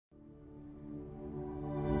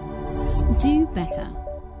Do better.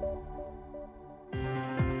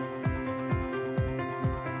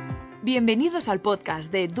 Bienvenidos al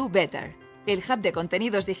podcast de Do Better, el hub de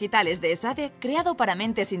contenidos digitales de ESADE creado para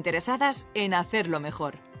mentes interesadas en hacerlo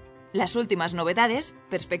mejor. Las últimas novedades,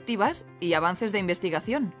 perspectivas y avances de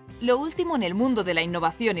investigación. Lo último en el mundo de la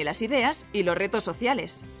innovación y las ideas y los retos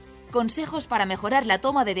sociales. Consejos para mejorar la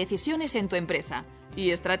toma de decisiones en tu empresa y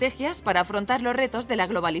estrategias para afrontar los retos de la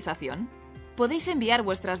globalización. Podéis enviar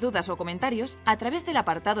vuestras dudas o comentarios a través del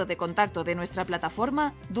apartado de contacto de nuestra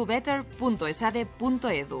plataforma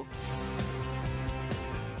dobetter.esade.edu.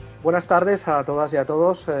 Buenas tardes a todas y a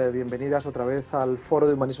todos. Bienvenidas otra vez al Foro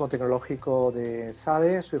de Humanismo Tecnológico de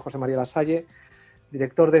ESADE. Soy José María Lasalle,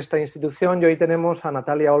 director de esta institución, y hoy tenemos a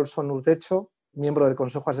Natalia Olson Urtecho, miembro del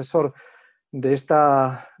Consejo Asesor de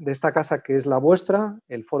esta casa que es la vuestra,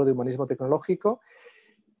 el Foro de Humanismo Tecnológico.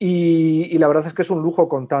 Y la verdad es que es un lujo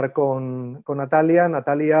contar con Natalia.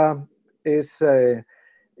 Natalia es,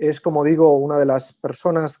 como digo, una de las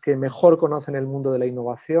personas que mejor conocen el mundo de la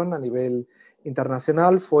innovación a nivel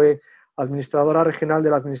internacional. Fue administradora regional de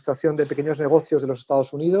la Administración de Pequeños Negocios de los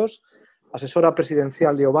Estados Unidos, asesora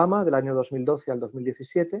presidencial de Obama del año 2012 al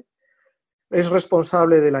 2017. Es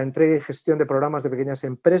responsable de la entrega y gestión de programas de pequeñas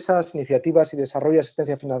empresas, iniciativas y desarrollo de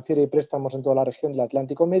asistencia financiera y préstamos en toda la región del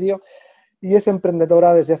Atlántico Medio, y es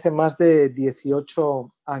emprendedora desde hace más de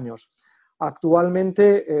 18 años.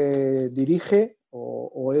 Actualmente dirige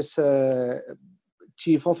o es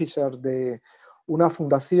Chief Officer de una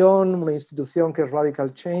fundación, una institución que es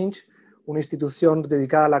Radical Change, una institución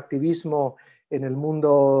dedicada al activismo en el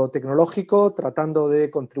mundo tecnológico, tratando de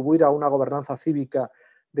contribuir a una gobernanza cívica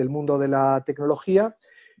del mundo de la tecnología.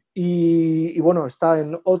 Y bueno, está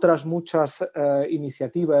en otras muchas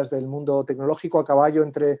iniciativas del mundo tecnológico a caballo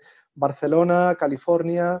entre Barcelona,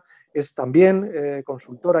 California. Es también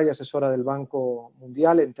consultora y asesora del Banco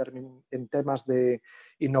Mundial en temas de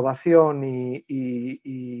innovación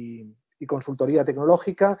y consultoría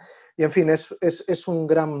tecnológica. Y en fin, es un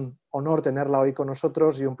gran honor tenerla hoy con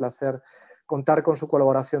nosotros y un placer contar con su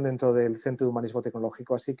colaboración dentro del Centro de Humanismo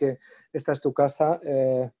Tecnológico. Así que esta es tu casa,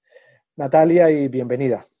 Natalia, y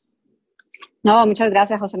bienvenida. No, muchas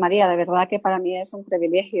gracias, José María. De verdad que para mí es un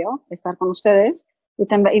privilegio estar con ustedes y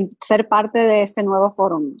ser parte de este nuevo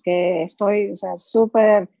foro, que estoy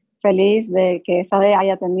súper feliz de que ESADE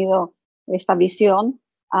haya tenido esta visión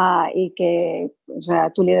y que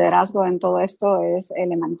tu liderazgo en todo esto es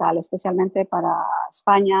elemental, especialmente para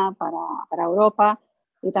España, para Europa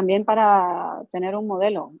y también para tener un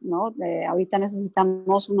modelo, ¿no? Ahorita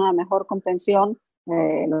necesitamos una mejor comprensión.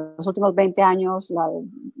 Los últimos 20 años,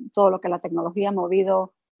 todo lo que la tecnología ha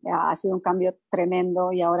movido ha sido un cambio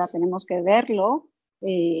tremendo y ahora tenemos que verlo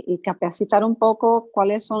y capacitar un poco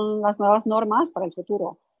cuáles son las nuevas normas para el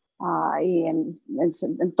futuro y en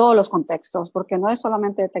todos los contextos, porque no es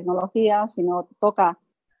solamente tecnología, sino toca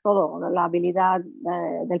todo, la habilidad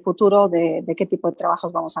del futuro, de qué tipo de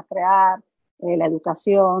trabajos vamos a crear, la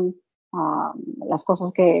educación, las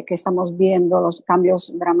cosas que estamos viendo, los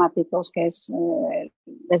cambios dramáticos que es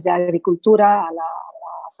desde agricultura a la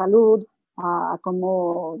salud, a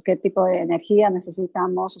qué tipo de energía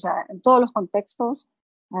necesitamos, en todos los contextos.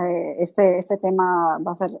 Este tema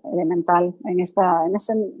va a ser elemental en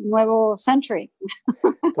este nuevo century.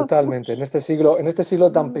 Totalmente, en este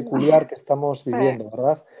siglo tan peculiar que estamos viviendo, sí.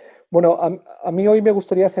 ¿Verdad? Bueno, a mí hoy me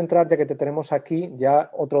gustaría centrar, ya que te tenemos aquí, ya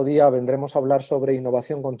otro día vendremos a hablar sobre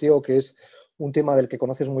innovación contigo, que es un tema del que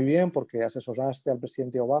conoces muy bien porque asesoraste al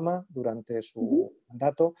presidente Obama durante su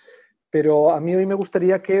mandato, pero a mí hoy me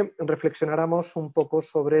gustaría que reflexionáramos un poco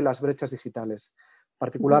sobre las brechas digitales,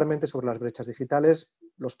 particularmente sobre las brechas digitales,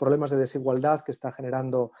 los problemas de desigualdad que está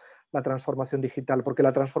generando la transformación digital, porque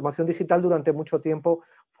la transformación digital durante mucho tiempo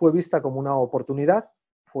fue vista como una oportunidad,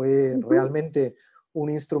 fue realmente un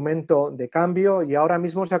instrumento de cambio y ahora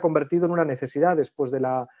mismo se ha convertido en una necesidad después de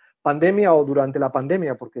la pandemia o durante la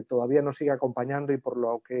pandemia, porque todavía nos sigue acompañando y por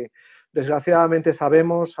lo que desgraciadamente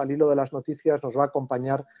sabemos al hilo de las noticias nos va a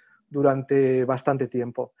acompañar durante bastante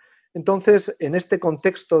tiempo. Entonces, en este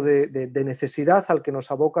contexto de necesidad al que nos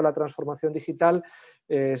aboca la transformación digital,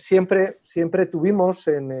 siempre tuvimos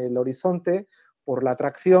en el horizonte, por la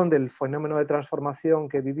atracción del fenómeno de transformación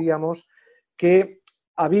que vivíamos, que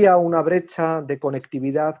había una brecha de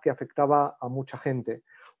conectividad que afectaba a mucha gente,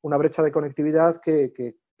 una brecha de conectividad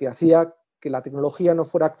que hacía que la tecnología no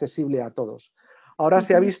fuera accesible a todos. Ahora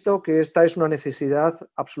se ha visto que esta es una necesidad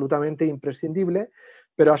absolutamente imprescindible,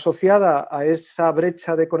 pero asociada a esa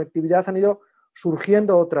brecha de conectividad han ido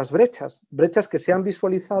surgiendo otras brechas que se han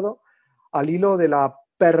visualizado al hilo de la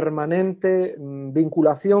permanente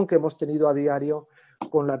vinculación que hemos tenido a diario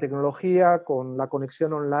con la tecnología, con la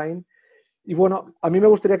conexión online Y bueno, a mí me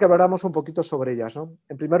gustaría que habláramos un poquito sobre ellas, ¿no?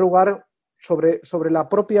 En primer lugar, sobre la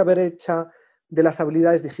propia brecha de las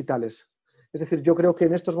habilidades digitales. Es decir, yo creo que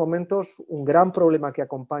en estos momentos un gran problema que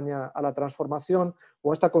acompaña a la transformación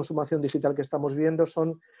o a esta consumación digital que estamos viendo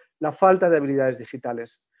son la falta de habilidades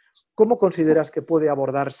digitales. ¿Cómo consideras que puede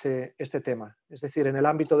abordarse este tema? Es decir, en el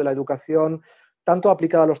ámbito de la educación, tanto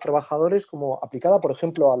aplicada a los trabajadores como aplicada, por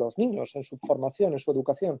ejemplo, a los niños en su formación, en su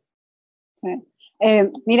educación. Sí.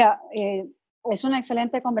 Mira, es una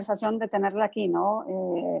excelente conversación de tenerla aquí, ¿no?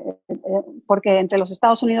 Porque entre los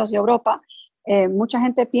Estados Unidos y Europa, mucha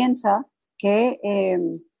gente piensa que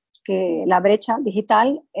la brecha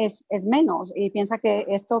digital es menos y piensa que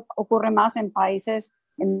esto ocurre más en países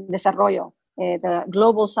en desarrollo, the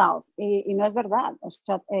Global South, y no es verdad. O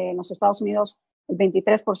sea, en los Estados Unidos, el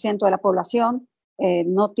 23% de la población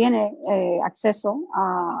no tiene acceso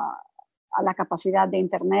a la capacidad de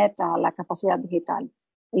Internet, a la capacidad digital.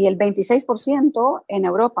 Y el 26% en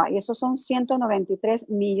Europa, y esos son 193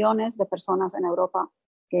 millones de personas en Europa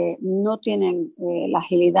que no tienen la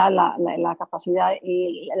agilidad, la capacidad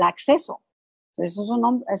y el acceso. Entonces, eso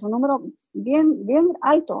es un número bien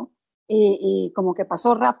alto y como que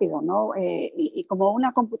pasó rápido, ¿no? Y como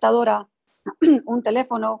una computadora, un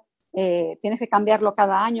teléfono, tienes que cambiarlo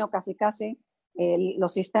cada año casi.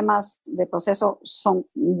 Los sistemas de proceso son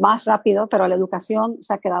más rápidos, pero la educación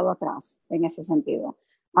se ha quedado atrás en ese sentido.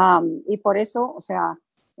 Y por eso, o sea,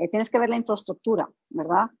 tienes que ver la infraestructura,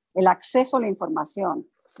 ¿verdad? El acceso a la información.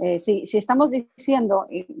 Si estamos diciendo,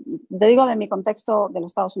 y te digo de mi contexto de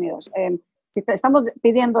los Estados Unidos, si estamos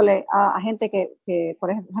pidiéndole a gente que,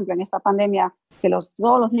 por ejemplo, en esta pandemia, que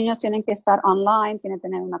todos los niños tienen que estar online, tienen que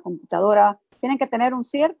tener una computadora, tienen que tener un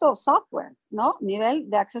cierto software, ¿no? Nivel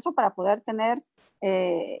de acceso para poder tener,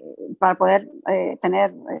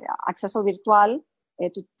 acceso virtual.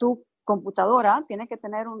 Tu computadora tiene que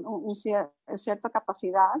tener cierta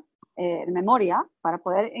capacidad de memoria para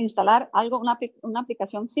poder instalar algo, una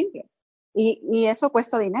aplicación simple. Y eso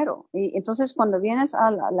cuesta dinero. Y entonces, cuando vienes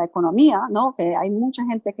a la economía, ¿no? Que hay mucha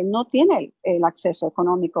gente que no tiene el acceso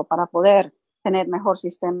económico para poder tener mejor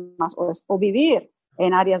sistemas o vivir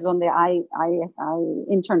en áreas donde hay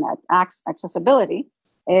internet, accessibility.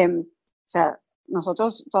 O sea,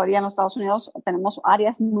 nosotros todavía en los Estados Unidos tenemos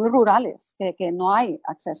áreas muy rurales que no hay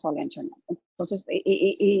acceso al internet. Entonces,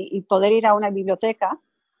 y poder ir a una biblioteca,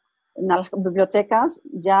 en las bibliotecas,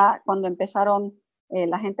 ya cuando empezaron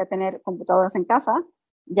la gente a tener computadoras en casa,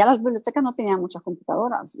 ya las bibliotecas no tenían muchas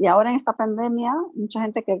computadoras. Y ahora en esta pandemia, mucha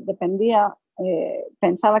gente que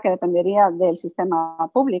pensaba que dependería del sistema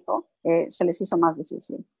público, se les hizo más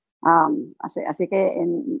difícil. Así que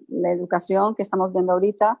en la educación que estamos viendo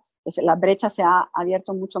ahorita, la brecha se ha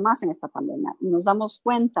abierto mucho más en esta pandemia. Nos damos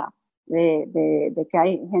cuenta de que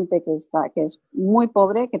hay gente que es muy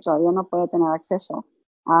pobre, que todavía no puede tener acceso.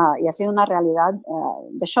 Y ha sido una realidad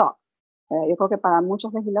de shock. Yo creo que para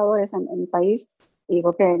muchos legisladores en el país, y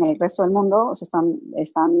creo que en el resto del mundo, se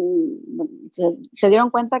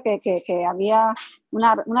dieron cuenta que había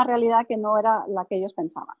una realidad que no era la que ellos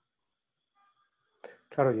pensaban.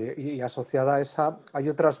 Claro, y asociada a esa hay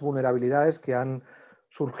otras vulnerabilidades que han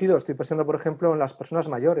surgido. Estoy pensando, por ejemplo, en las personas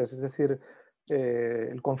mayores. Es decir,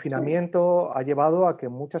 el confinamiento ha llevado a que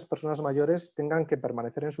muchas personas mayores tengan que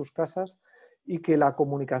permanecer en sus casas y que la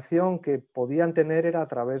comunicación que podían tener era a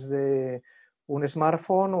través de un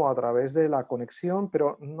smartphone o a través de la conexión,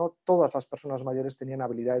 pero no todas las personas mayores tenían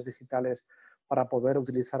habilidades digitales para poder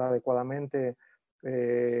utilizar adecuadamente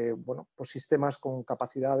pues sistemas con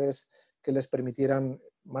capacidades que les permitieran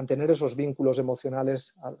mantener esos vínculos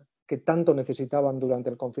emocionales que tanto necesitaban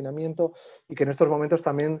durante el confinamiento y que en estos momentos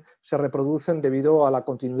también se reproducen debido a la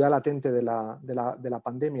continuidad latente de la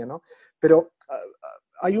pandemia, ¿no? Pero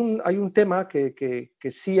hay un tema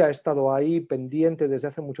que sí ha estado ahí pendiente desde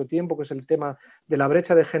hace mucho tiempo, que es el tema de la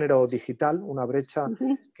brecha de género digital, una brecha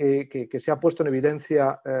que se ha puesto en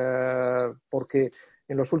evidencia porque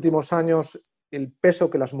en los últimos años el peso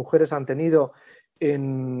que las mujeres han tenido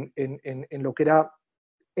en lo que era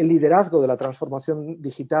el liderazgo de la transformación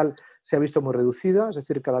digital se ha visto muy reducida, es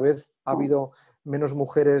decir, cada vez ha habido menos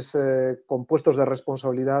mujeres con puestos de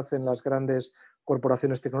responsabilidad en las grandes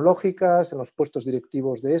corporaciones tecnológicas, en los puestos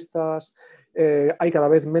directivos de estas. Hay cada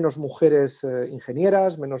vez menos mujeres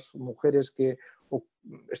ingenieras, menos mujeres que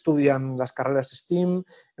estudian las carreras STEAM.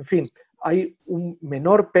 En fin, hay un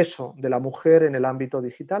menor peso de la mujer en el ámbito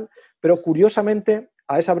digital, pero curiosamente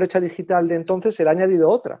a esa brecha digital de entonces se le ha añadido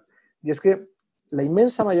otra, y es que la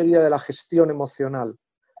inmensa mayoría de la gestión emocional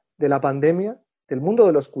de la pandemia, del mundo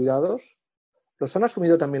de los cuidados, los han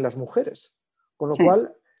asumido también las mujeres, con lo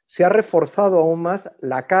cual se ha reforzado aún más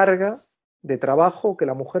la carga de trabajo que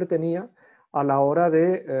la mujer tenía a la hora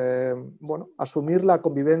de bueno, asumir la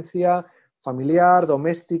convivencia familiar,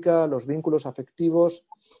 doméstica, los vínculos afectivos.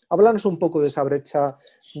 Háblanos un poco de esa brecha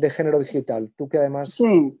de género digital. Tú que además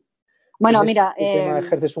Sí, bueno, en mira, este tema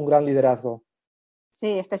ejerces un gran liderazgo.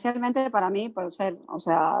 sí, especialmente para mí, por ser, o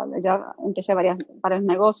sea, yo empecé varios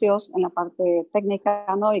negocios en la parte técnica,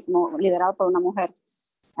 ¿no? Y como liderado por una mujer.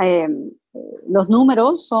 Eh, los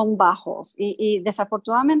números son bajos y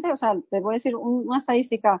desafortunadamente, o sea, te voy a decir una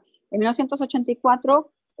estadística, en 1984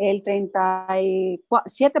 el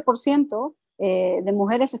 37% de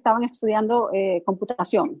mujeres estaban estudiando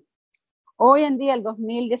computación. Hoy en día, el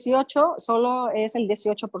 2018, solo es el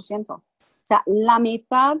 18%. O sea, la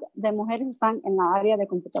mitad de mujeres están en la área de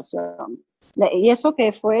computación. Y eso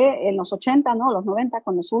que fue en los 80, ¿no? Los 90,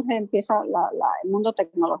 cuando empieza el mundo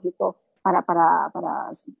tecnológico para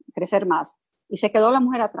crecer más. Y se quedó la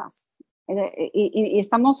mujer atrás. Y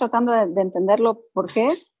estamos tratando de entenderlo por qué,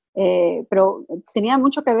 pero tenía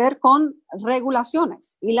mucho que ver con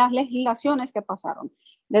regulaciones y las legislaciones que pasaron.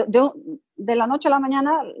 De la noche a la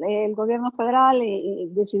mañana, el gobierno federal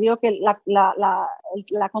decidió que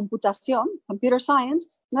la computación, computer science,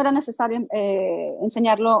 no era necesario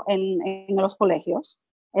enseñarlo en los colegios.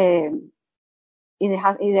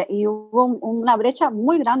 Y hubo una brecha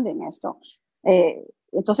muy grande en esto.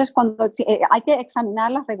 Entonces, hay que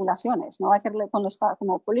examinar las regulaciones, ¿no?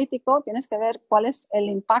 Como político, tienes que ver cuál es el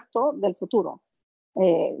impacto del futuro.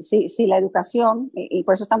 Si la educación, y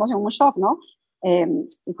por eso estamos en un shock, ¿no?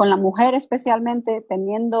 Y con la mujer especialmente,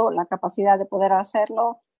 teniendo la capacidad de poder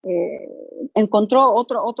hacerlo, encontró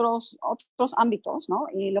otros ámbitos, ¿no?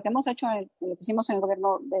 Y lo que hemos hecho, lo que hicimos en el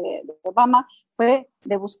gobierno de Obama fue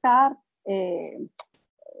de buscar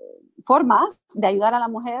formas de ayudar a la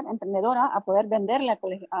mujer emprendedora a poder venderle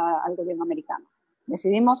al gobierno americano.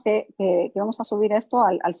 Decidimos que vamos a subir esto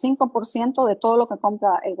al 5% de todo lo que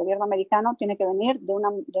compra el gobierno americano tiene que venir de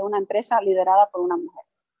una empresa liderada por una mujer.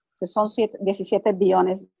 Entonces son 17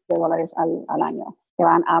 billones de dólares al año que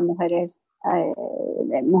van a mujeres,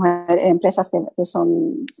 empresas que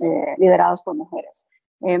son lideradas por mujeres.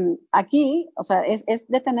 Aquí, o sea, es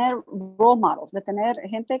de tener role models, de tener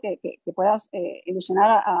gente que puedas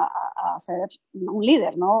ilusionar a ser un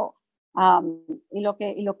líder, ¿no? Y lo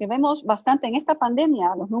que vemos bastante en esta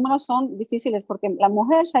pandemia, los números son difíciles porque la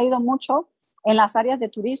mujer se ha ido mucho en las áreas de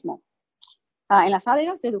turismo, en las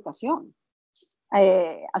áreas de educación.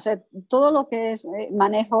 O sea, todo lo que es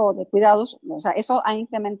manejo de cuidados, o sea, eso ha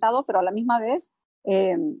incrementado, pero a la misma vez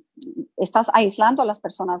estás aislando a las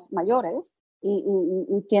personas mayores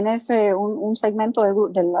y tienes un segmento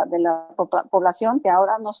de la población que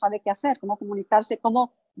ahora no sabe qué hacer, cómo comunicarse,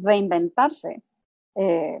 cómo reinventarse.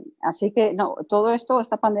 Así que no, todo esto,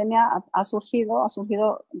 esta pandemia ha surgido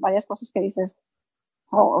varias cosas que dices,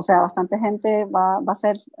 o sea, bastante gente va a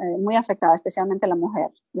ser muy afectada, especialmente la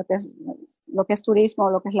mujer, lo que es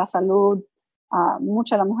turismo, lo que es la salud,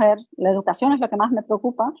 mucho la mujer. La educación es lo que más me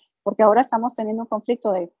preocupa, porque ahora estamos teniendo un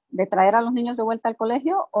conflicto de traer a los niños de vuelta al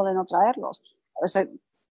colegio o de no traerlos. O sea,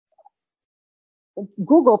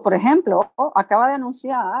 Google, por ejemplo, acaba de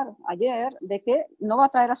anunciar ayer de que no va a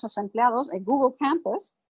traer a sus empleados en Google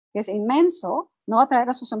Campus, que es inmenso, no va a traer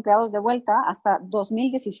a sus empleados de vuelta hasta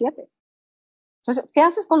 2017. Entonces, ¿qué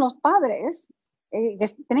haces con los padres que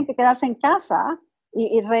tienen que quedarse en casa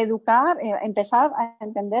y reeducar, empezar a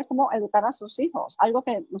entender cómo educar a sus hijos? Algo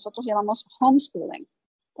que nosotros llamamos homeschooling.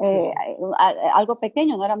 Algo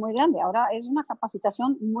pequeño, no era muy grande. Ahora es una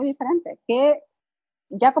capacitación muy diferente. Que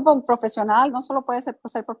ya como profesional, no solo puedes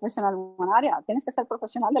ser profesional en un área, tienes que ser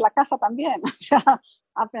profesional de la casa también. O sea,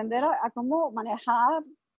 aprender a cómo manejar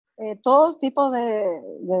todo tipo de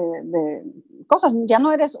cosas. Ya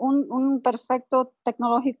no eres un perfecto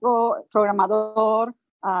tecnológico programador,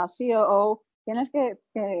 COO. Tienes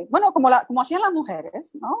bueno, como hacían las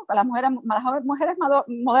mujeres, ¿no? Las mujeres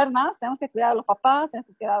modernas tenemos que cuidar a los papás, tenemos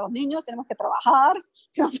que cuidar a los niños, tenemos que trabajar,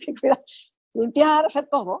 tenemos que cuidar, limpiar, hacer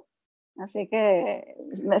todo. Así que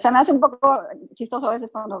se me hace un poco chistoso a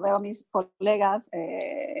veces cuando veo a mis colegas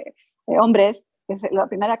hombres, que la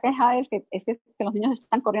primera queja es que los niños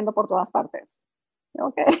están corriendo por todas partes.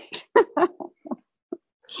 Okay.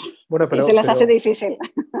 Bueno, y se les hace difícil.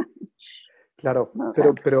 Claro, O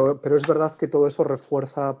sea, pero es verdad que todo eso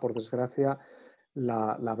refuerza, por desgracia,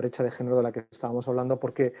 la brecha de género de la que estábamos hablando,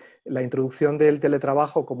 porque la introducción del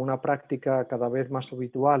teletrabajo como una práctica cada vez más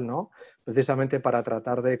habitual, ¿no? Precisamente para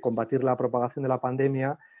tratar de combatir la propagación de la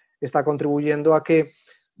pandemia, está contribuyendo a que,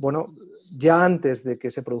 bueno, ya antes de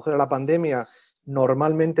que se produjera la pandemia,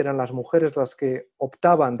 normalmente eran las mujeres las que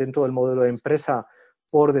optaban dentro del modelo de empresa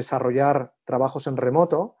por desarrollar trabajos en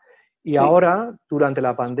remoto y sí. ahora, durante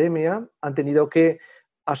la pandemia, han tenido que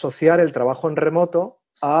asociar el trabajo en remoto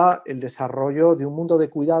a el desarrollo de un mundo de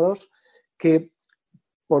cuidados que,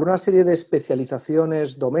 por una serie de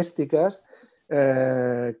especializaciones domésticas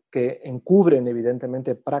que encubren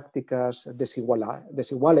evidentemente prácticas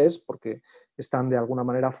desiguales, porque están de alguna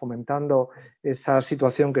manera fomentando esa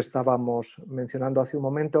situación que estábamos mencionando hace un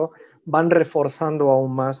momento, van reforzando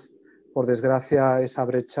aún más, por desgracia, esa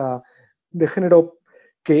brecha de género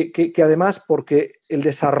que además, porque el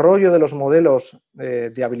desarrollo de los modelos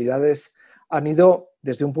de habilidades han ido,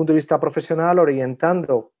 desde un punto de vista profesional,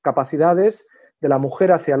 orientando capacidades de la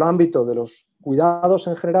mujer hacia el ámbito de los cuidados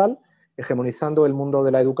en general, hegemonizando el mundo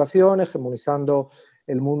de la educación, hegemonizando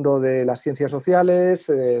el mundo de las ciencias sociales,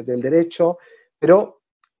 del derecho, pero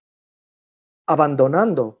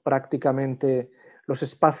abandonando prácticamente los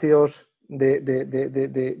espacios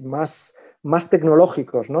más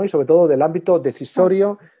tecnológicos, ¿no? Y sobre todo del ámbito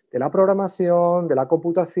decisorio, de la programación, de la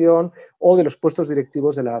computación o de los puestos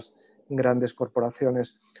directivos de las grandes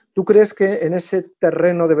corporaciones. ¿Tú crees que en ese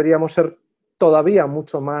terreno deberíamos ser todavía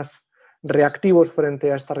mucho más reactivos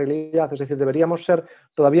frente a esta realidad? Es decir, deberíamos ser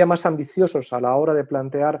todavía más ambiciosos a la hora de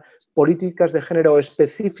plantear políticas de género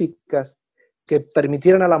específicas que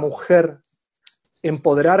permitieran a la mujer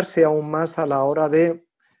empoderarse aún más a la hora de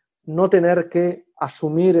no tener que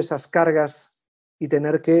asumir esas cargas y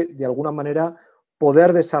tener que, de alguna manera,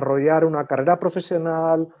 poder desarrollar una carrera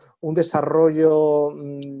profesional, un desarrollo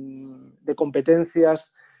de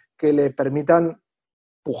competencias que le permitan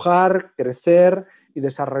pujar, crecer y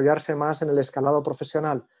desarrollarse más en el escalado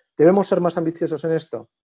profesional. ¿Debemos ser más ambiciosos en esto?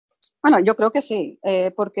 Bueno, yo creo que sí,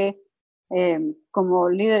 porque como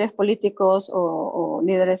líderes políticos o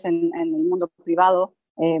líderes en el mundo privado,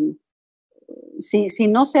 si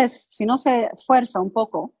no se fuerza un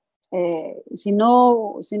poco, si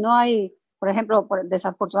no hay, por ejemplo,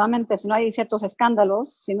 desafortunadamente, si no hay ciertos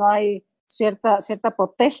escándalos, si no hay cierta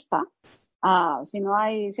protesta, si no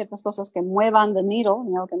hay ciertas cosas que muevan the needle,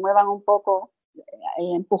 que muevan un poco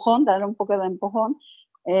el empujón, darle un poco de empujón,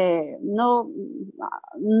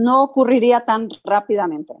 no ocurriría tan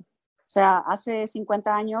rápidamente. O sea, hace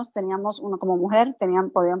 50 años teníamos uno como mujer,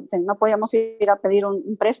 no podíamos ir a pedir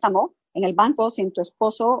un préstamo en el banco sin tu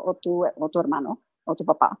esposo o tu hermano o tu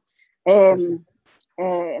papá.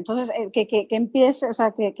 Entonces, que empiece, o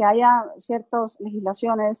sea, que haya ciertas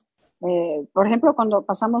legislaciones. Por ejemplo, cuando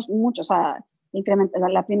pasamos mucho, o sea,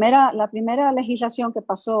 la primera legislación que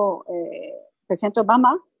pasó presidente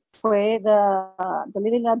Obama fue the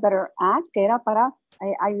Living Better Act, que era para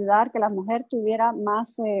ayudar que la mujer tuviera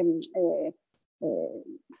más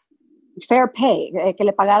fair pay, que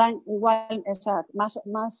le pagaran igual, o sea, más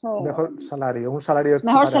mejor salario, un salario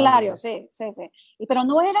mejor salario, sí. Pero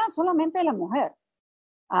no era solamente la mujer,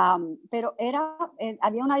 pero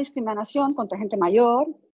había una discriminación contra gente mayor,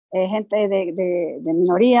 gente de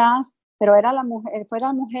minorías, pero fue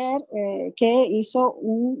la mujer que hizo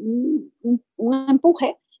un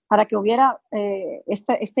empuje para que hubiera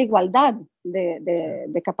esta igualdad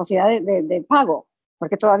de capacidad de pago,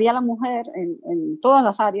 porque todavía la mujer en todas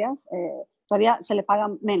las áreas todavía se le paga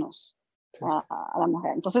menos a la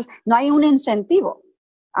mujer. Entonces, no hay un incentivo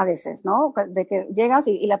a veces, ¿no? De que llegas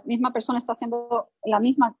y la misma persona está haciendo la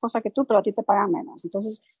misma cosa que tú, pero a ti te pagan menos.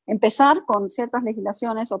 Entonces, empezar con ciertas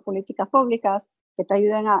legislaciones o políticas públicas que te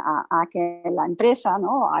ayuden a que la empresa,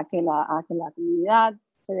 ¿no? A que la comunidad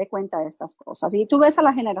se dé cuenta de estas cosas. Y tú ves a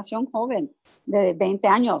la generación joven de 20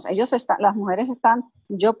 años, las mujeres están,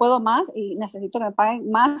 yo puedo más y necesito que me paguen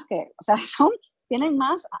más que, o sea, tienen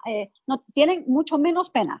más, no, tienen mucho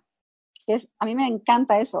menos pena. A mí me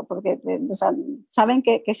encanta eso, porque o sea, saben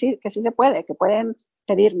que sí se puede, que pueden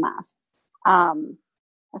pedir más.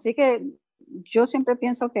 Así que yo siempre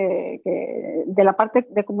pienso que de la parte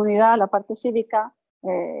de comunidad, la parte cívica,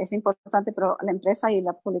 es importante, pero la empresa y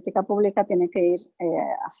la política pública tienen que ir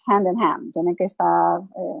hand in hand, tienen que estar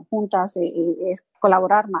juntas y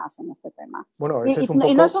colaborar más en este tema. Bueno, ese es un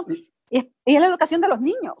poco... Y la educación de los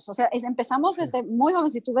niños, o sea, empezamos desde muy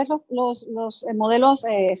jóvenes. Si tú ves los modelos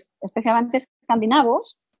especialmente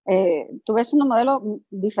escandinavos, tú ves un modelo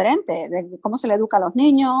diferente de cómo se le educa a los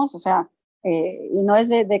niños, o sea, y no es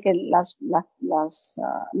de que las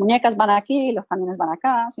muñecas van aquí y los camiones van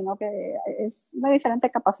acá, sino que es una diferente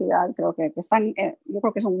capacidad. Creo que yo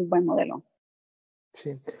creo que es un buen modelo.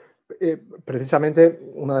 Sí. Precisamente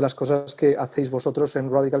una de las cosas que hacéis vosotros en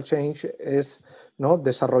Radical Change es, ¿no?,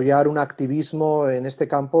 desarrollar un activismo en este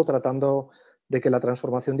campo, tratando de que la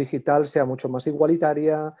transformación digital sea mucho más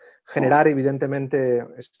igualitaria, generar evidentemente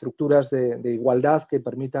estructuras de igualdad que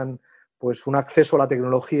permitan pues un acceso a la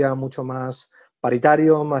tecnología mucho más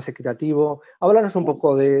paritario, más equitativo. Háblanos un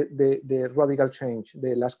poco de Radical Change,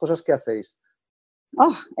 de las cosas que hacéis.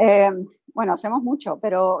 Oh, bueno, hacemos mucho,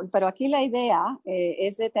 pero aquí la idea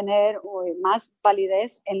es de tener más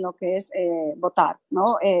validez en lo que es votar,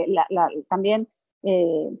 ¿no? También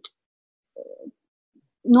eh,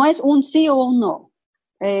 no es un sí o un no.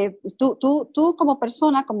 Tú como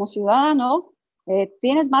persona, como ciudadano,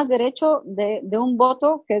 tienes más derecho de un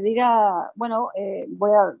voto que diga, bueno,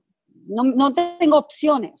 no tengo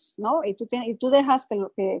opciones, ¿no? Y tú dejas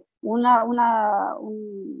que un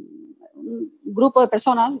grupo de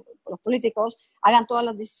personas, los políticos, hagan todas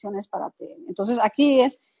las decisiones para ti. Entonces aquí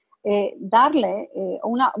es darle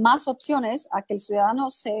más opciones a que el ciudadano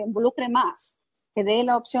se involucre más, que dé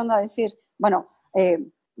la opción de decir, bueno,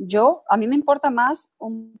 a mí me importa más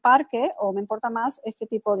un parque o me importa más este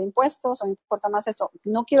tipo de impuestos o me importa más esto.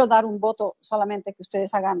 No quiero dar un voto solamente que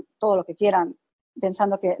ustedes hagan todo lo que quieran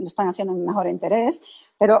pensando que lo están haciendo en mi mejor interés,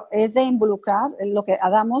 pero es de involucrar, lo que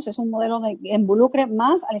hagamos es un modelo de involucre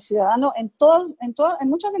más al ciudadano en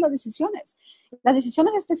muchas de las decisiones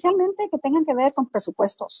especialmente que tengan que ver con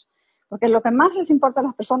presupuestos, porque lo que más les importa a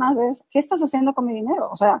las personas es, ¿qué estás haciendo con mi dinero?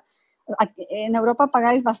 O sea, en Europa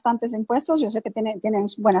pagáis bastantes impuestos, yo sé que tienen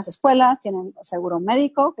buenas escuelas, tienen seguro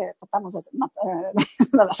médico, que tratamos de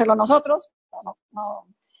hacerlo nosotros, no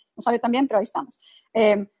sale tan bien, pero ahí estamos.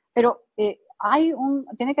 Pero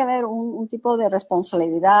tiene que haber un tipo de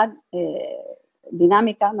responsabilidad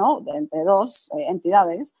dinámica, ¿no? Entre dos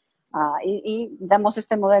entidades, y damos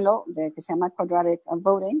este modelo que se llama quadratic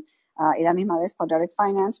voting, y la misma vez quadratic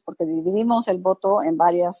finance, porque dividimos el voto en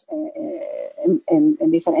varias,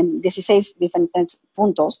 en 16 diferentes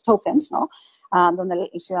puntos, tokens, ¿no? Donde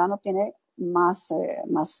el ciudadano tiene más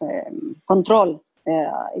control,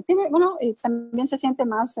 y también se siente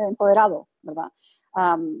más empoderado, ¿verdad?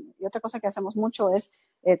 Y otra cosa que hacemos mucho es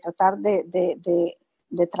tratar de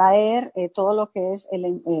traer todo lo que es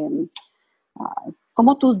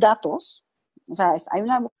como tus datos, o sea, hay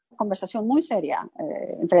una conversación muy seria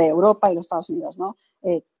entre Europa y los Estados Unidos, ¿no?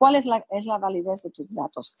 ¿Cuál es la validez de tus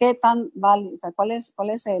datos? ¿Qué tan cuál es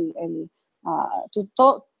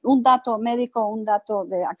un dato médico, un dato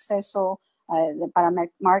de acceso para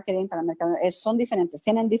marketing, para mercado? Son diferentes,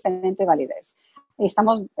 tienen diferente validez. Y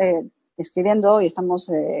estamos escribiendo y estamos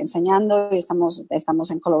enseñando y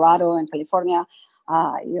estamos en Colorado, en California,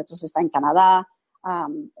 y otros están en Canadá,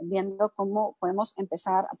 viendo cómo podemos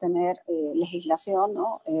empezar a tener legislación,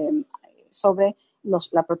 ¿no? Sobre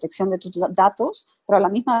la protección de tus datos, pero a la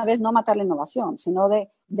misma vez no matar la innovación, sino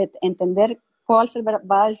de entender cuál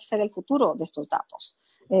va a ser el futuro de estos datos,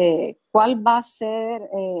 cuál va a ser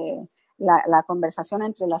la conversación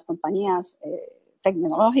entre las compañías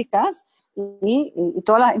tecnológicas y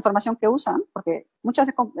toda la información que usan, porque muchas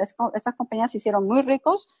de estas compañías se hicieron muy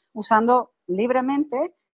ricos usando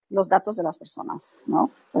libremente los datos de las personas,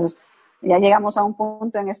 ¿no? Entonces, ya llegamos a un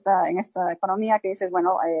punto en esta economía que dices,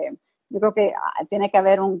 bueno, yo creo que tiene que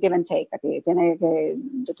haber un give and take, aquí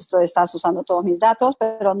estás usando todos mis datos,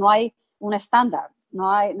 pero no hay un estándar, no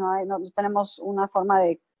tenemos una forma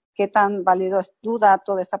de qué tan válido es tu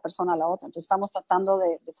dato de esta persona a la otra. Entonces, estamos tratando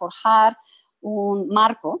de forjar un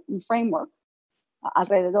marco, un framework,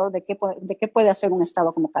 alrededor de qué puede hacer un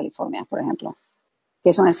estado como California, por ejemplo, que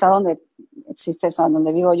es un estado donde existe, o sea,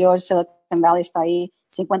 donde vivo yo, el Silicon Valley está ahí,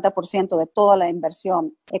 50% de toda la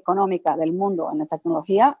inversión económica del mundo en la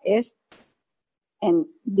tecnología es en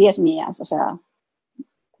 10 millas, o sea,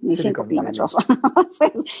 ni 5 Silicon Valley. kilómetros.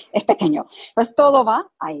 Es pequeño. Entonces, todo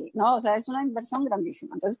va ahí, ¿no? O sea, es una inversión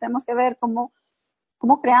grandísima. Entonces, tenemos que ver cómo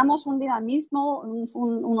creamos un dinamismo,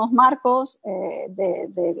 unos marcos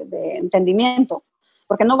de entendimiento,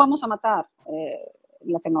 porque no vamos a matar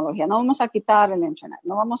la tecnología, no vamos a quitar el Internet,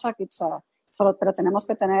 no vamos a quitar, pero tenemos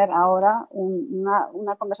que tener ahora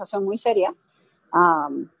una conversación muy seria,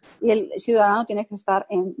 y el ciudadano tiene que estar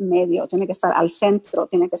en medio, tiene que estar al centro,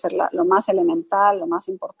 tiene que ser lo más elemental, lo más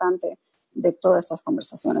importante de todas estas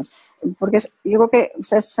conversaciones. Porque yo creo que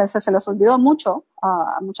se les olvidó mucho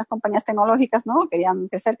a muchas compañías tecnológicas, ¿no? Querían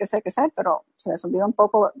crecer, pero se les olvidó un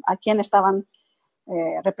poco a quién estaban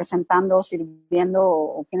representando, sirviendo,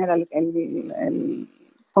 o quién era el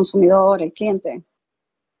consumidor, el cliente.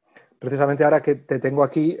 Precisamente ahora que te tengo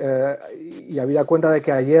aquí, y habida cuenta de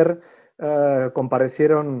que ayer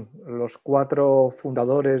comparecieron los 4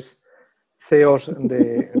 fundadores CEOs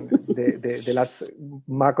de las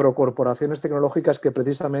macrocorporaciones tecnológicas que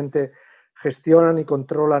precisamente gestionan y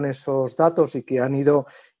controlan esos datos y que han ido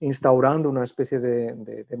instaurando una especie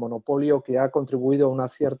de monopolio que ha contribuido a una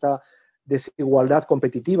cierta desigualdad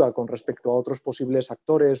competitiva con respecto a otros posibles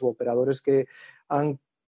actores u operadores que han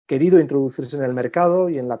querido introducirse en el mercado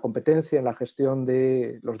y en la competencia, en la gestión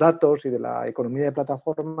de los datos y de la economía de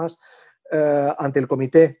plataformas. ante el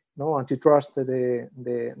comité, ¿no? Antitrust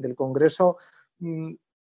del Congreso.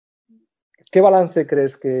 ¿Qué balance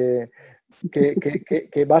crees que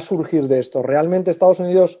va a surgir de esto? ¿Realmente Estados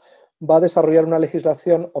Unidos va a desarrollar una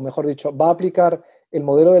legislación, o mejor dicho, va a aplicar el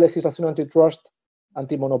modelo de legislación antitrust,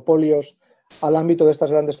 antimonopolios, al ámbito de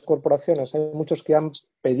estas grandes corporaciones? Hay muchos que han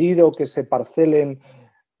pedido que se parcelen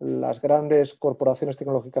las grandes corporaciones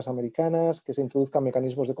tecnológicas americanas, que se introduzcan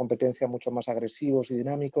mecanismos de competencia mucho más agresivos y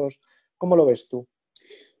dinámicos. ¿Cómo lo ves tú?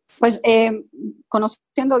 Pues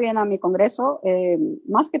conociendo bien a mi Congreso,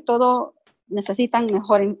 más que todo necesitan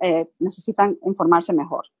informarse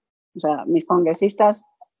mejor. O sea, mis congresistas,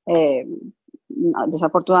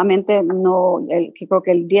 desafortunadamente, creo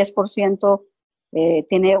que el 10%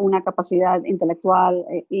 tiene una capacidad intelectual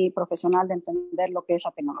y profesional de entender lo que es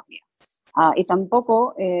la tecnología. Y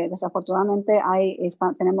tampoco, desafortunadamente,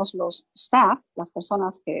 tenemos los staff, las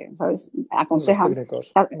personas que, ¿sabes?, aconsejan.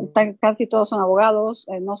 Casi todos son abogados,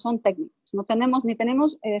 no son técnicos.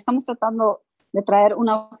 Estamos tratando de traer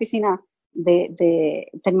una oficina de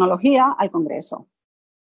tecnología al Congreso.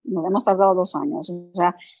 Nos hemos tardado 2 años. O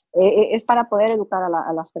sea, es para poder educar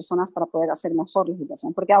a las personas para poder hacer mejor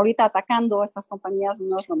legislación. Porque ahorita atacando a estas compañías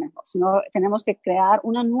no es lo mejor, sino tenemos que crear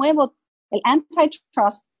el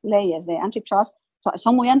antitrust, leyes de antitrust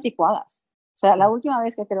son muy anticuadas. O sea, la última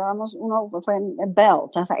vez que creamos uno fue en Bell, o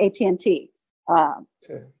sea, AT&T. Sí.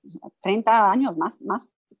 30 años,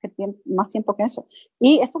 más tiempo que eso.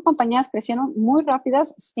 Y estas compañías crecieron muy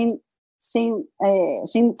rápidas sin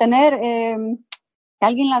tener que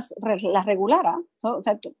alguien las regulara. O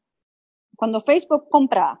sea, cuando Facebook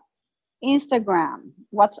compra Instagram,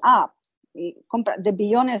 WhatsApp, y compra de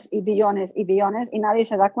billones y billones y billones y nadie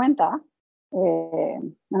se da cuenta,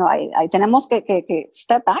 bueno, ahí tenemos que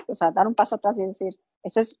step back, o sea, dar un paso atrás y decir,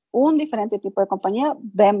 este es un diferente tipo de compañía,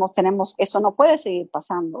 eso no puede seguir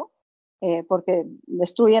pasando, porque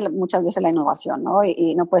destruye muchas veces la innovación, ¿no?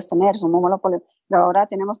 Y no puedes tener un monopolio, pero ahora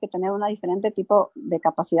tenemos que tener un diferente tipo de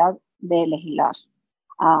capacidad de legislar.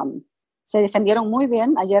 Se defendieron muy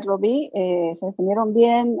bien, ayer lo vi, se defendieron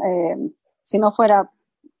bien, si no fuera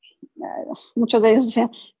muchos de ellos decían,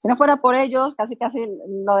 si no fuera por ellos, casi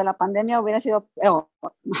lo de la pandemia hubiera sido peor.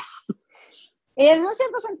 Y en un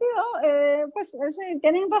cierto sentido, pues sí,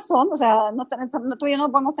 tienen razón, o sea, tú y yo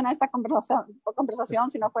no podemos tener esta conversación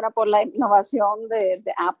si no fuera por la innovación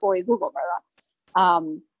de Apple y Google, ¿verdad?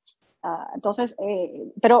 Entonces,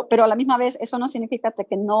 pero a la misma vez, eso no significa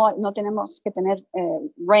que no tenemos que tener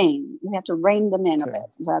rein. We have to rein them in a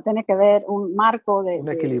bit. O sea, tiene que haber un marco un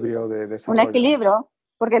equilibrio de desarrollo. Un equilibrio,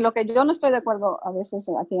 porque lo que yo no estoy de acuerdo a veces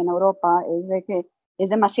aquí en Europa es de que es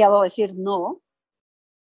demasiado decir no,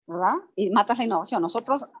 ¿verdad? Y matas la innovación.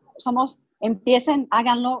 Nosotros empiecen,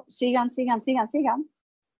 háganlo, sigan,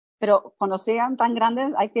 pero cuando sean tan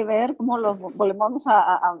grandes hay que ver cómo los volvemos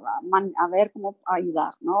a ver cómo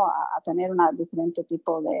ayudar, ¿no? A tener un diferente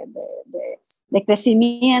tipo de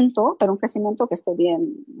crecimiento, pero un crecimiento que esté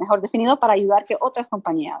bien, mejor definido para ayudar que otras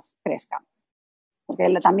compañías crezcan. Porque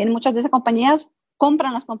también muchas de esas compañías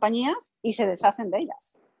compran las compañías y se deshacen de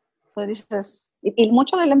ellas. Entonces dices, y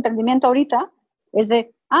mucho del emprendimiento ahorita es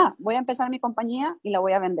de, voy a empezar mi compañía y la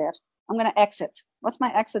voy a vender. I'm going to exit. What's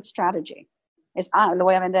my exit strategy? Lo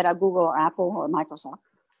voy a vender a Google, Apple o Microsoft.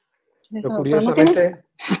 Pero curiosamente,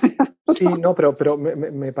 sí, no, pero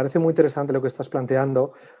me parece muy interesante lo que estás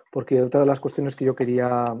planteando, porque otra de las cuestiones que yo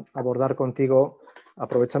quería abordar contigo,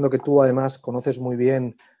 aprovechando que tú además conoces muy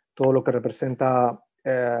bien todo lo que representa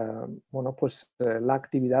la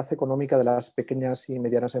actividad económica de las pequeñas y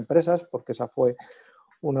medianas empresas, porque esa fue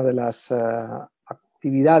una de las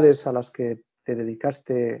actividades a las que te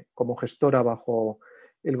dedicaste como gestora bajo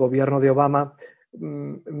el gobierno de Obama.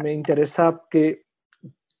 Me interesa que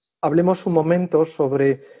hablemos un momento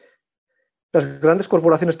sobre las grandes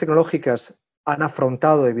corporaciones tecnológicas. Han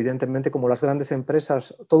afrontado, evidentemente, como las grandes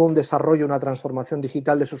empresas, todo un desarrollo, una transformación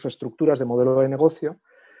digital de sus estructuras de modelo de negocio,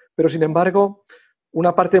 pero sin embargo,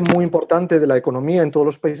 una parte muy importante de la economía en todos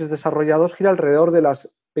los países desarrollados gira alrededor de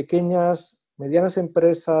las pequeñas, medianas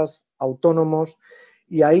empresas, autónomos,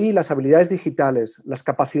 y ahí las habilidades digitales, las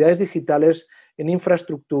capacidades digitales en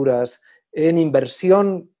infraestructuras, en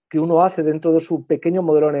inversión que uno hace dentro de su pequeño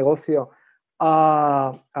modelo de negocio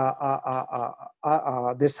a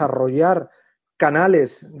desarrollar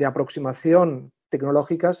canales de aproximación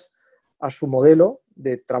tecnológicas a su modelo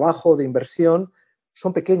de trabajo, de inversión,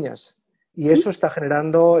 son pequeñas. Y eso está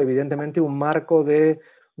generando, evidentemente, un marco de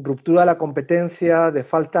ruptura de la competencia, de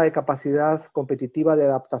falta de capacidad competitiva, de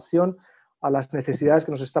adaptación a las necesidades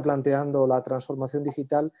que nos está planteando la transformación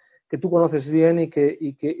digital, que tú conoces bien y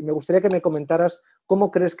me gustaría que me comentaras cómo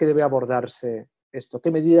crees que debe abordarse esto?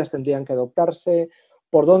 ¿Qué medidas tendrían que adoptarse?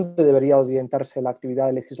 ¿Por dónde debería orientarse la actividad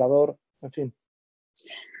del legislador? En fin.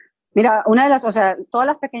 Mira, o sea, todas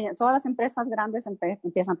las empresas grandes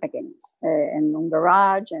empiezan pequeñas, en un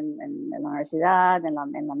garage, en la universidad, en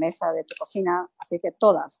la mesa de tu cocina, así que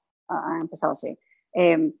todas han empezado así.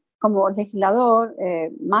 Como legislador,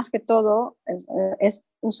 más que todo, es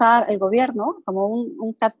usar el gobierno como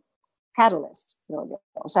un catalyst, creo yo.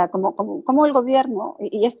 O sea, como el gobierno,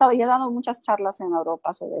 y he dado muchas charlas en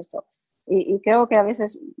Europa sobre esto, y creo que a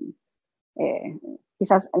veces,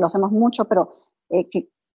 quizás lo hacemos mucho, pero que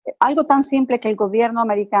algo tan simple que el gobierno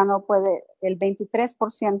americano el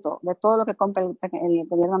 23% de todo lo que compra el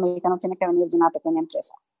gobierno americano tiene que venir de una pequeña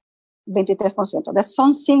empresa. 23%.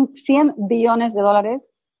 Son 100 billones de dólares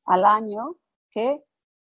al año que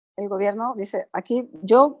el gobierno dice, aquí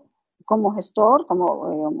yo como gestor,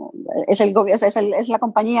 es la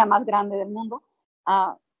compañía más grande del mundo,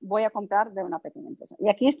 voy a comprar de una pequeña empresa. Y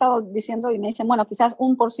aquí he estado diciendo y me dicen, bueno, quizás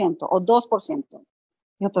 1% o 2%.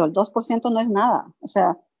 Digo, pero el 2% no es nada. O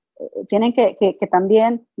sea, tienen que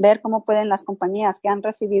también ver cómo pueden las compañías que han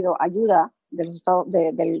recibido ayuda de los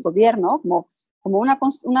del gobierno, como una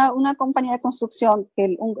compañía de construcción que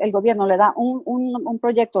el gobierno le da un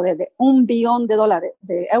proyecto de $1 billón de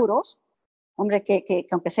euros, hombre, que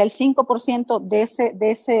aunque sea el 5% de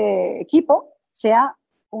ese equipo, sea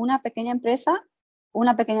una pequeña empresa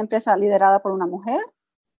liderada por una mujer,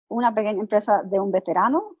 una pequeña empresa de un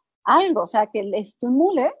veterano, algo, o sea, que le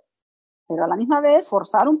estimule, pero a la misma vez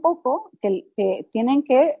forzar un poco que tienen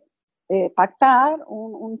que pactar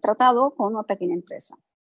un tratado con una pequeña empresa.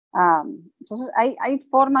 Entonces, hay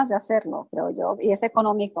formas de hacerlo, creo yo, y es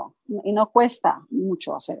económico, y no cuesta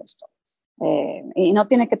mucho hacer esto. Y no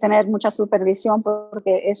tiene que tener mucha supervisión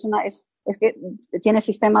porque es que tiene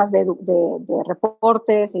sistemas de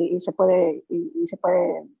reportes y se puede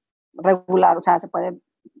regular, o sea, se puede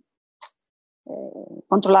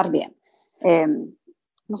controlar bien.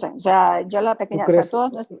 No sé, o sea, yo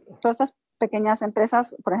todas estas pequeñas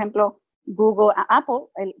empresas, por ejemplo, Google, Apple,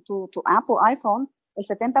 tu Apple iPhone, el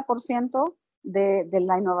 70% de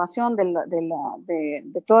la innovación,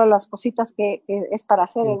 de todas las cositas que es para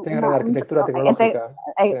hacer la arquitectura tecnológica.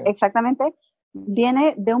 Exactamente,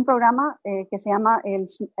 viene de un programa que se llama el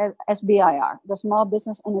SBIR, the Small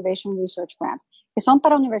Business Innovation Research Grant, que son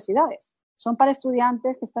para universidades, son para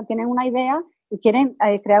estudiantes que tienen una idea y quieren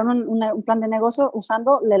crear un plan de negocio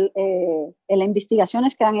usando las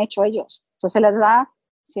investigaciones que han hecho ellos. Entonces les da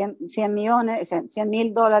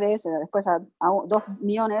 $100,000, después a 2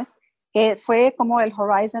 millones, que fue como el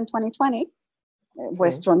Horizon 2020,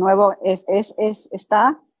 vuestro nuevo,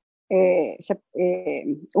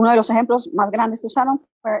 uno de los ejemplos más grandes que usaron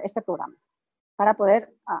fue este programa para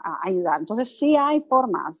poder ayudar. Entonces sí hay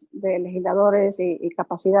formas de legisladores y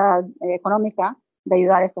capacidad económica de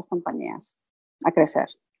ayudar a estas compañías a crecer.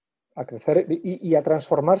 A crecer y a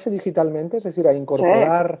transformarse digitalmente, es decir, a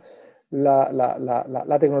incorporar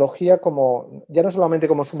la tecnología como, ya no solamente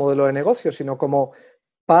como su modelo de negocio, sino como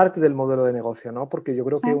parte del modelo de negocio, ¿no? Porque yo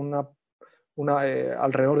creo que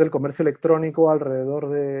alrededor del comercio electrónico, alrededor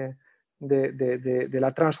de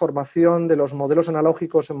la transformación de los modelos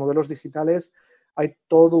analógicos en modelos digitales, hay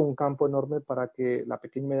todo un campo enorme para que la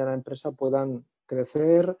pequeña y mediana empresa puedan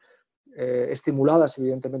crecer, estimuladas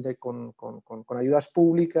evidentemente con ayudas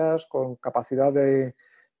públicas, con capacidad de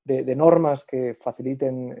normas que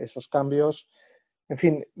faciliten esos cambios. En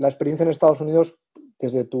fin, la experiencia en Estados Unidos,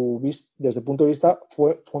 desde tu punto de vista,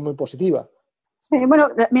 fue muy positiva. Sí, bueno,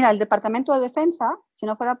 mira, el Departamento de Defensa, si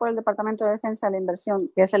no fuera por el Departamento de Defensa de la Inversión,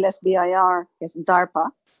 que es el SBIR, que es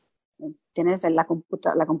DARPA, tienes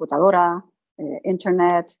la computadora,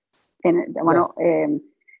 Internet,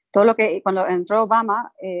 todo lo que, cuando entró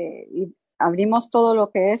Obama, y abrimos todo lo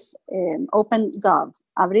que es OpenGov,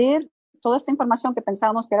 abrir toda esta información que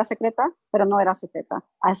pensábamos que era secreta, pero no era secreta.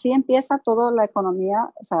 Así empieza toda la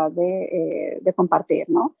economía, o sea, de compartir,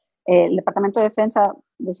 ¿no? El Departamento de Defensa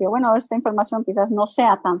decía, bueno, esta información quizás no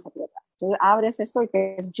sea tan secreta. Entonces abres esto y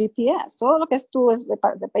que es GPS. Todo lo que es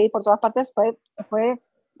de pedir por todas partes fue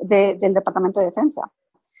del Departamento de Defensa.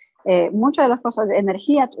 Muchas de las cosas de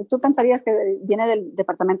energía, tú pensarías que viene del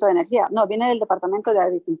Departamento de Energía. No, viene del Departamento de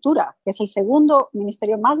Agricultura, que es el segundo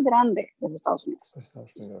ministerio más grande de los Estados Unidos.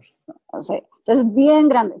 O sea, entonces, bien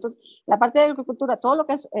grande. Entonces, la parte de agricultura, todo lo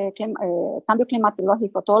que es cambio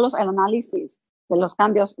climatológico, todos el análisis de los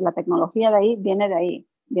cambios, la tecnología de ahí, viene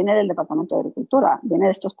viene del Departamento de Agricultura, viene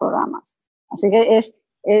de estos programas. Así que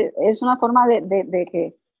es una forma de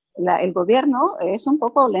que el gobierno es un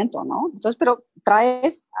poco lento, ¿no? Entonces, pero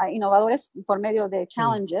traes a innovadores por medio de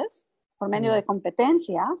challenges, por medio de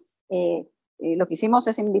competencias, Y lo que hicimos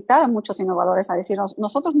es invitar a muchos innovadores a decirnos,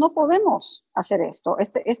 nosotros no podemos hacer esto.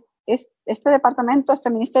 Este departamento,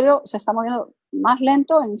 este ministerio se está moviendo más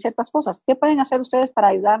lento en ciertas cosas. ¿Qué pueden hacer ustedes para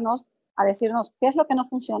ayudarnos a decirnos qué es lo que no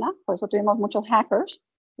funciona? Por eso tuvimos muchos hackers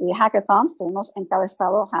y hackathons, tuvimos en cada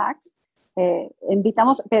estado hacks.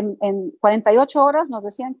 Invitamos, en 48 horas nos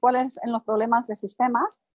decían cuáles eran los problemas de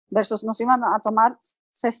sistemas versus nos iban a tomar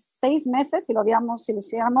 6 meses si lo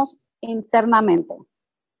hiciéramos internamente.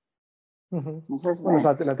 Entonces,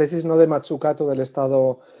 bueno, la tesis no de Matsukato del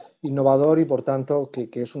Estado innovador y por tanto que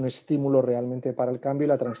es un estímulo realmente para el cambio y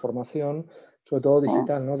la transformación, sobre todo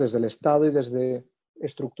digital, ¿no? Desde el Estado y desde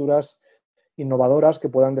estructuras innovadoras que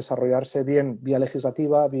puedan desarrollarse bien vía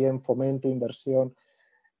legislativa, bien fomento, inversión,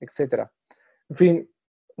 etcétera. En fin,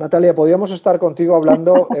 Natalia, podríamos estar contigo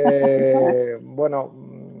hablando,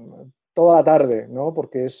 bueno, toda la tarde, ¿no?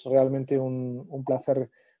 Porque es realmente un placer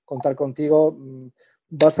contar contigo.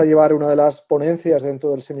 Vas a llevar una de las ponencias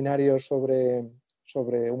dentro del seminario sobre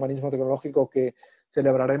humanismo tecnológico que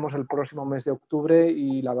celebraremos el próximo mes de octubre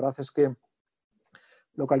y la verdad es que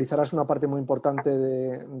localizarás una parte muy importante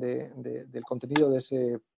del contenido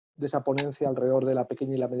de esa ponencia alrededor de la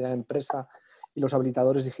pequeña y la mediana empresa y los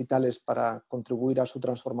habilitadores digitales para contribuir a su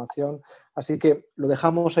transformación. Así que lo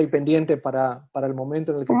dejamos ahí pendiente para el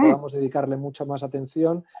momento en el que podamos dedicarle mucha más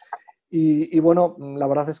atención. Y bueno, la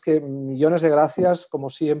verdad es que millones de gracias, como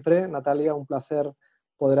siempre, Natalia, un placer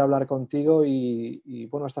poder hablar contigo y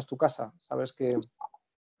bueno, esta es tu casa. Sabes que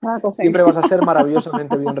siempre vas a ser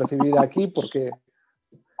maravillosamente bien recibida aquí porque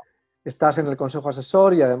estás en el Consejo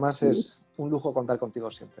Asesor y además es un lujo contar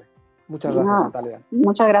contigo siempre. Muchas gracias, Natalia.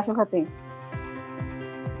 Muchas gracias a ti.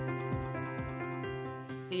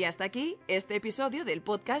 Y hasta aquí este episodio del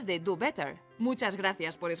podcast de Do Better. Muchas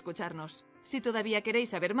gracias por escucharnos. Si todavía queréis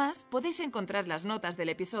saber más, podéis encontrar las notas del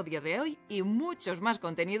episodio de hoy y muchos más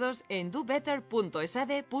contenidos en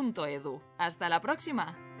dobetter.esade.edu. ¡Hasta la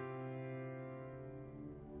próxima!